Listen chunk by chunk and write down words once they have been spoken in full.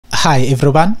Hi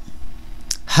everyone.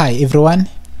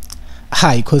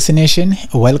 Hi Khosi Nation.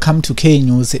 Welcome to K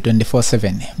News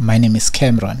 24/7. My name is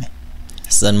Cameron.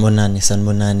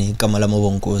 Sanbonani igama lami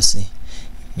obonkosi.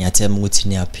 Ngiyathemba ukuthi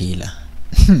niyaphila.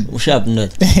 Ushap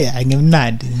not? Yeah,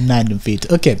 ngimnandi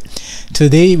mfethu. Okay.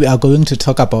 Today we are going to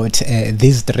talk about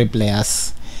these three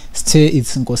players.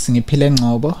 It's Nkosi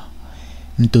NGCOBO,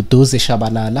 MDU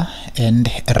SHABALALA and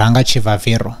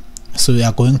CHIVAVIRO. So we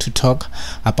are going to talk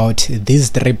about these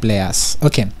three players.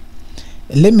 Okay,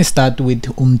 let me start with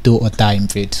MDU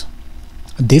mfethu.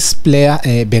 This player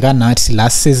beka nathi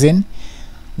last season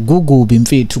gugubi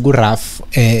mfethu ku rough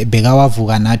beka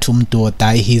wavuka nathi MDU.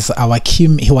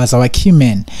 He was our key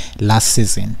man last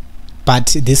season, but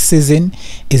this season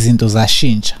izinto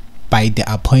zashintsha by the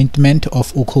appointment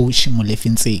of coach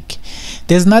Molefinseki.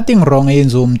 There's nothing wrong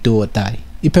yenzo MDU.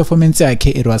 I-performance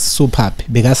yakhe it was superb,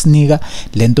 bekasinika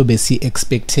lento besi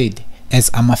expected as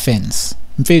ama fans.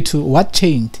 Mfethu, what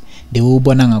changed de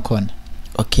ubona ngakhona?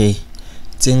 Okay,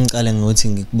 ngicale ngokuthi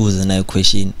ngikubuze nayo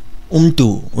question.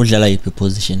 MDU udlala yiphi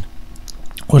position?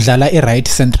 Udlala i-right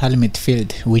central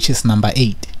midfield, which is number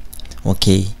 8.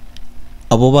 Okay,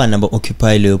 abobana ba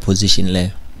occupy leyo position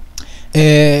leyo?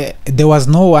 There was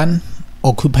no one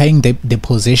occupying the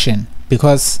position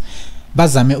because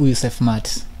bazame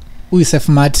uYusuf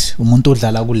Mat umuntu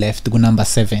odlala ku left ku number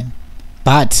 7,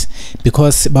 but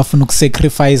because bafuna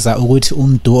ukusacrifice ukuthi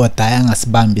MDU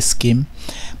angasibambi scheme,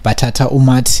 bathatha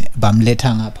uMat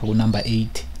bamletha ngapha ku number 8,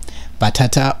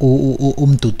 bathatha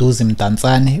uMduduzi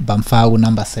Mdantsane bamfaka ku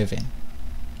number 7,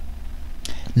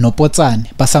 noPotsane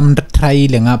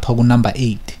basamtrayile ngapha ku number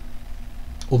 8,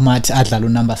 uMat adlala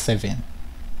number 7.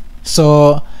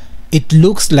 So it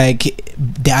looks like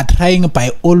they are trying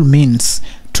by all means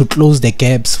to close the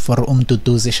gaps for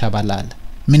MDU SHABALALA.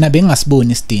 Mina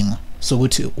bengasiboni isidingo so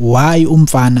ukuthi why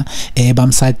umfana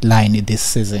bam sideline this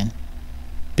season,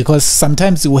 because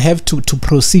sometimes we have to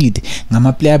proceed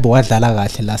ngama player bewadlala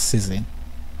kahle last season.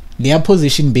 Their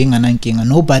position being anankinga,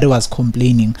 nobody was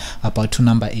complaining about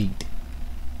number 8.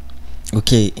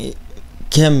 Okay,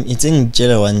 Cam, it's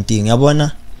ngitshela one thing.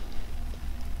 Yabona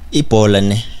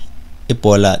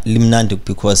ibhola limnandi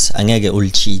because angeke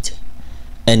ulicheat,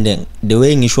 and then the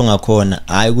way ngisho ngakhona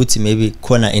hayi ukuthi maybe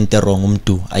khona into wrong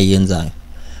MDU ayenzayo,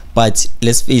 but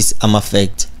let's face ama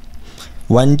fact.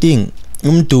 One thing,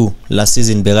 MDU last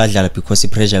season bekadlala because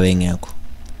pressure bengekho,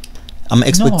 ama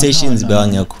expectations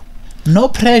bengekho. No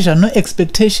pressure, no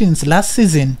expectations last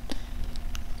season.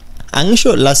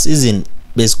 Angisho last season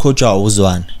besicoacha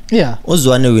uZwane. Yeah,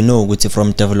 uZwane we know ukuthi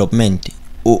from development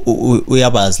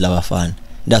uyabazi labafana.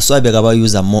 That's why bekaba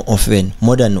user more often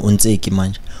more than uNtseki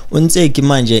manje. uNtseki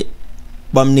manje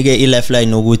bamnike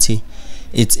i-lifeline ukuthi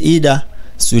it's either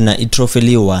swina i-trophy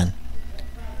li-1,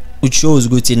 which shows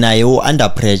ukuthi naye under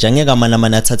pressure ngeke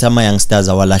amana athatha ama youngsters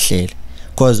awalahlele,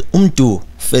 because MDU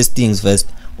first things first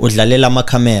udlalela ama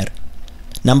camera.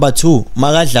 Number 2,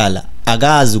 makadlala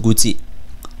akazi ukuthi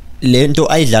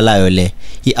lento ayidlalayo le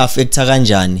i-affecta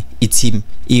kanjani i-team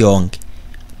iyonke,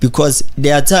 because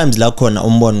there are times la khona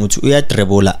umbona ukuthi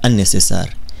uyadribble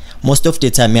unnecessary. Most of the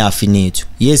time yafinithu.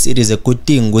 Yes, it is a good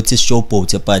thing ukuthi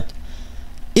showboat, but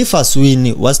if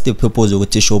aswini, what's the purpose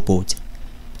ukuthi showboat?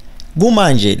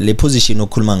 Kumanje le position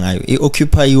okhuluma ngayo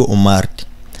i-occupy you uMart,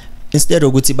 instead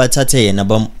ukuthi bathathe yena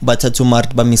bathatha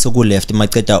uMart bamise ku left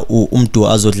maceda MDU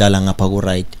azodlala ngapha ku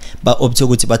right, ba opte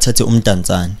ukuthi bathathe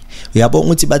uMdantsane. Uyabona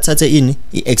ukuthi bathathe ini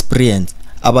i-experience,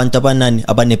 abantu abanani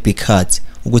abane big heart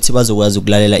ukuthi bazokwazi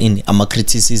ukulalela ini ama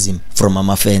criticism from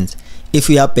ama fans. If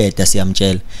you are better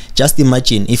siyamtshela, just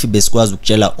imagine if besikwazi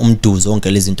ukutshela MDU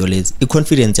zonke lezi zinto lezi,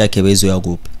 i-confidence yakhe beyizoya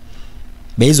kuphi,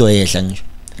 beyizoyehla ngisho.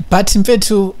 But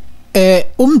mfethu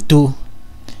MDU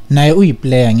naye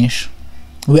uyiplayer ngisho.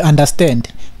 We understand,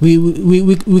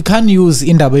 we can't use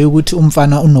indaba yokuthi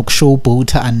umfana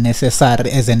unokushowboata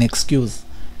unnecessary as an excuse.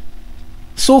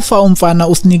 So far umfana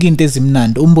usinika into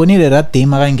ezimnandi, umbonile that day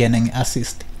makangena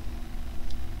ngeassist.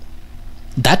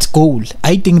 That goal,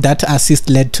 I think that assist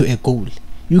led to a goal.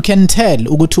 You can tell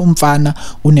ukuthi umfana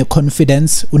une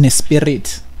confidence, une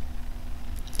spirit.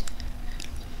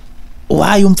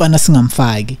 Why umfana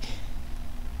singamfaki?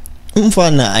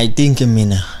 Umfana I think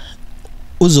mina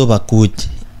uzoba good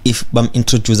if bam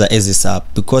introducer as a sub,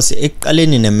 because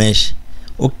ekuqaleni nemesh,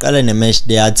 ukuqala nemesh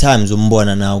there are times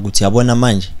umbona na ukuthi yabona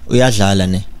manje uyadlala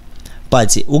ne, but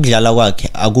ukudlala kwakhe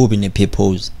akubi ne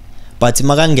purpose. But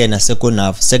makangena second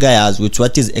half sekayazi ukuthi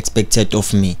what is expected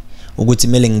of me, ukuthi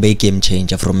mele ngibe game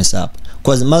changer from a sub,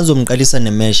 because mazomqalisa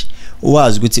nemesh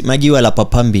uwazi ukuthi makiwa lapha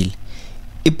phambili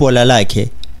ibhola lakhe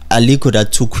alikho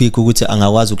that too quick ukuthi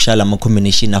angakwazi ukushala ama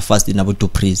combination fast nabo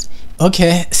Dupreez.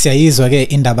 Okay, siyayizwa ke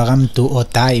indaba kaMdu or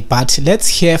die, but let's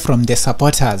hear from the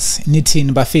supporters.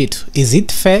 Nithini bafethu, is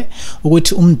it fair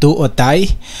ukuthi umdu or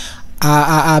die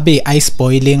abe ice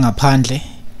boiling ngaphandle?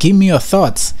 Give me your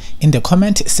thoughts in the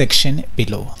comment section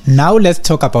below. Now let's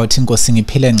talk about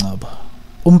Nkosingiphile Ngcobo.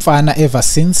 Umfana ever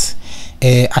since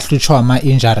ahlutshwa ama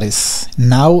injuries.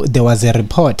 Now there was a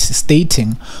report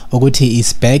stating ukuthi he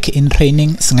is back in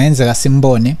training, singayenzeka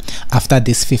simbone after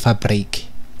this FIFA break.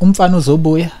 Umfana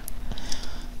uzobuya?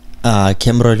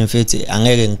 Cameron mfethu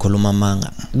angeke ngikhuluma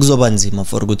manga. Kuzoba nzima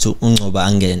for ukuthi uNgcobo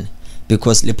angene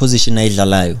because le position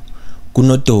ayidlalayo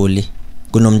kunodoli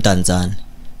kunomtanzana.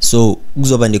 So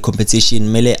kuzoba ne competition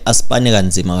mele aspane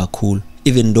kanzima kakhulu.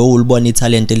 Even though ulibona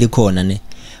italent elikhona ne,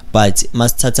 but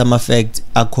masithatha ama fact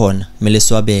akhona mele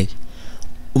siwabeke.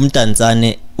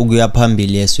 Umtanzane ukuya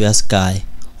phambili yeso yasigaya.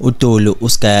 Udolo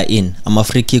usigaya in, ama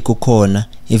free kick ukhona,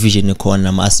 ivision ikhona,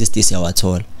 ama assists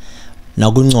yawathola.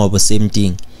 Na kuNgcobo same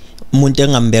thing. Umuntu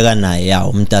engambeka naye ya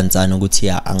umtanzane ukuthi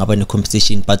ya angaba ne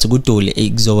competition, but kudoli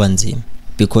kuzoba nzima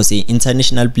because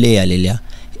international player leya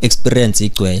experience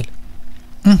igcwele.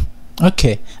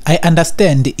 Okay, I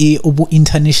understand ubu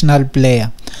international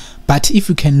player, but if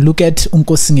you can look at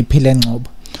Nkosingiphile Ngcobo,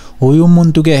 uyu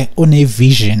umuntu ke one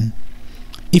vision.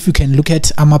 If you can look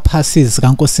at ama passes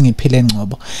kaNkosingiphile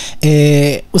Ngcobo,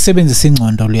 usebenzisa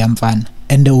ingcondo luyamfana,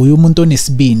 and uyu umuntu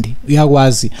onesibindi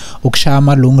uyakwazi ukushaya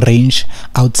ama long range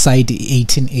outside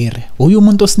 18 area. Uyu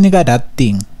umuntu osinika that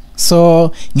thing.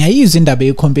 So ngiyayizwa indaba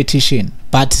ye competition,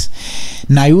 but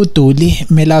naye uDoli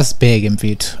melasibheke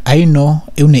mfethu. I know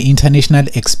une international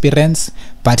experience,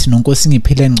 but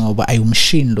noNkosingiphile Ngcobo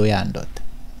ayumshini lo yandoda.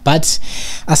 But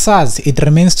asazi, it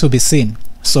remains to be seen.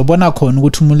 So bona khona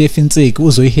ukuthi uMulefu Nseki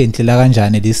uzoyihandlela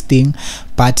kanjani this thing,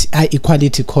 but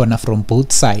equality khona from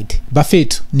both side.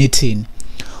 Bafethu nithini?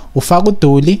 Ufaka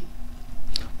uDoli,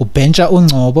 ubencha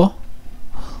uNgcobo,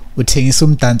 uthengisa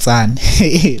umdantsane.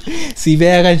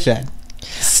 Sibeka kanjani?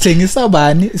 Sithengisa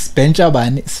bani, sibencha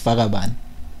bani, sifaka bani?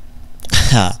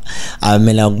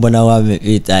 Mina ngibona kwami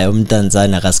ithi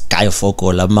umdantsane akasigaya for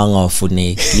goal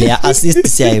mangawafuneki. Le assist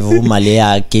siyayivuma le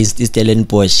against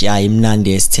Stellenbosch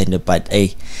imnandi esithende, but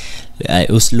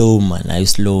uslow man,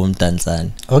 uslow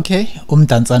umdantsane. Okay,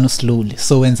 umdantsane uslowly.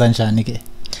 So wenza njani ke?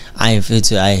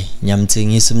 Mfethu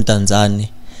nyamthengisa umdantsane,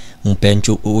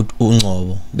 ngibencha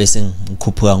uNgcobo bese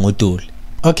ngikhuphuka ngoDoli.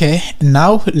 Okay,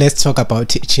 now let's talk about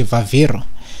CHIVAVIRO.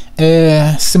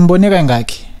 Simboneka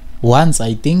ngakhe once,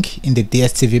 I think, in the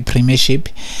DStv Premiership,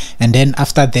 and then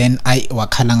after then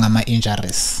wakhala ngama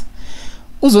injuries.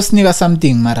 Uzosinika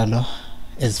something maralo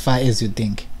as far as you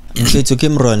think? Mfethu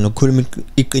Cameron ukhuluma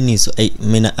iqiniso,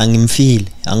 mina angimfeel,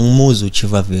 angimuzwa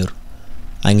uCHIVAVIRO,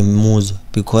 angimuzwa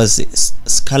because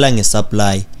sikhala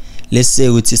ngesupply. Let's say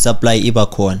ukuthi supply iba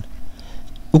khona,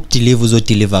 ukudeliver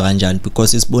uzodeliver kanjani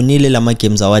because isibonile lama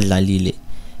games awadlalile.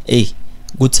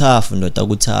 Kutough ndoda,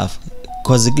 kutough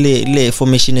because kule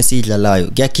formation esidlalayo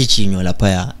kuyagijinywa lapha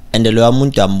ya, and lo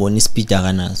umuntu ambona ispeed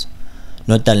akanazo,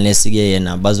 not unless ke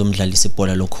yena bazomdlalisa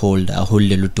ibhola lokholda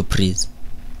aholde lo Dupreez.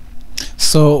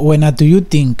 So when do you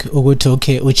think ukuthi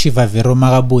okay uCHIVAVIRO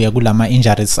makabuya kulama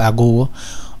injuries akuwo,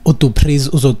 uDupreez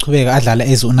uzochubeka adlala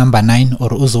as number 9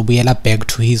 or uzobuyela back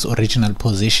to his original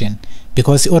position?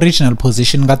 Because the original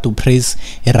position ka Dupreez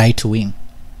right wing.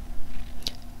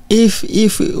 If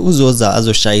uzoza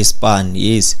azoshaya ispan,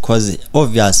 yes, because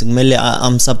obvious kumele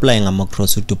am supplying ama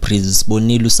cross uDupreez,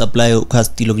 sibonile usupply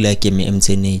uCastillo kule game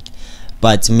M10,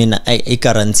 but mina I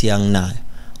guarantee anginayo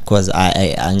because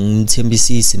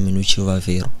angimthembisisi mina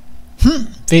uCHIVAVIRO.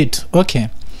 Wait, okay.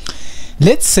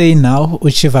 Let's say now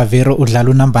uCHIVAVIRO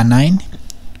udlala number 9,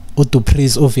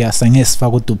 uDupreez obvious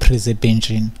angesifaka uDupreez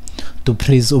ebenchini.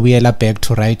 Dupreez ubuyela back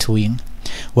to right wing.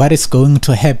 What is going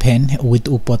to happen with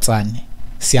uPotsane?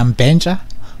 Siyambencha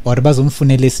or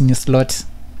bazomfunela esinye slot?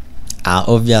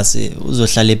 Obviously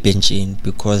uzohlala ebenchini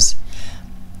because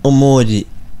uModi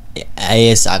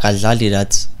yes akadlali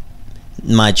that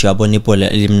match yabona ibhola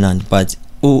elimnandi, but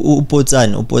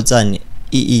uPotsane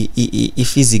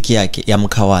i-physique yakhe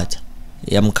yamkhawatha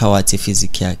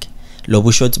i-physique yakhe,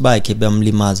 lobo shot bakhe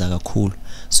bamlimaza kakhulu.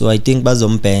 So I think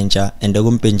bazombencha, and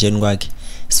ekumbhenjeni kwakhe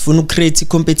sifuna ucreate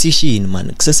competition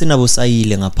man, kusesenabo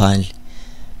sayile ngaphandle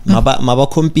maba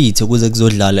compete ukuze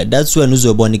kuzodlala. That's when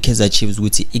uzobona iKaizer Chiefs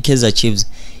ukuthi iKaizer Chiefs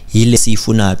yile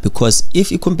sifuna, because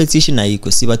if i-competition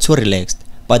ayikho siba too relaxed,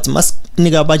 but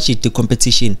masinika budget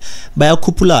i-competition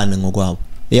bayakhuphulana ngokwabo.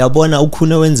 Uyabona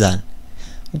ukhuna wenzani,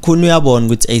 ukhuna uyabona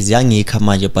ukuthi ayiziyangikha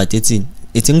manje, but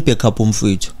it's ngibackup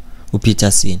umfowethu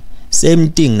uPeterson, same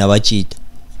thing nabajita.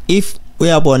 If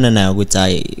uyabona naye ukuthi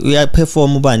hayi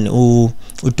uyaperform ubani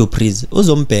uDupriz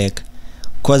uzombheka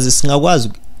because singakwazi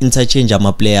interchange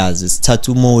ama players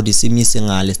sithatha uModi simise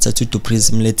ngale sithatha uDupriz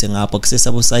simlethe ngapha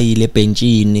kusesabosayile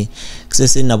ebenchini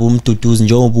kusesenabo umduduzi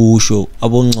njengobusho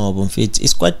abongcobo mfethu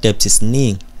isquad depth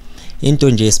isiningi into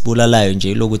nje esibulalayo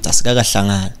nje lokuthi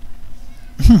asikakahlangana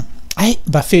ay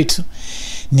bafethu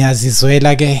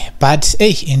niyazizwela ke but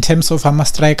in terms of ama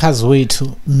strikers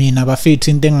wethu mina bafethu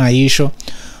into engayisho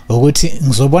ukuthi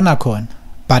ngizobona khona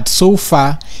but so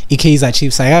far iKaizer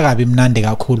Chiefs ayakabi mnandi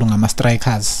kakhulu ngama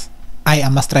strikers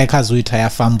ama strikers wethu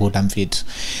ayafambula mfethu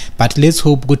but let's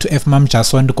hope ukuthi Fmam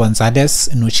Jaswand Gonzalez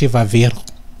no CHIVAVIRO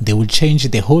they will change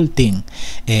the whole thing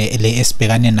le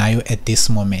esibhekane nayo at this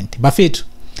moment bafethu.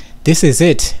 This is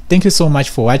it. Thank you so much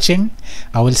for watching.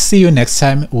 I will see you next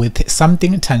time with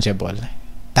something tangible.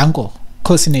 Danko,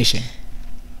 Khosi Nation.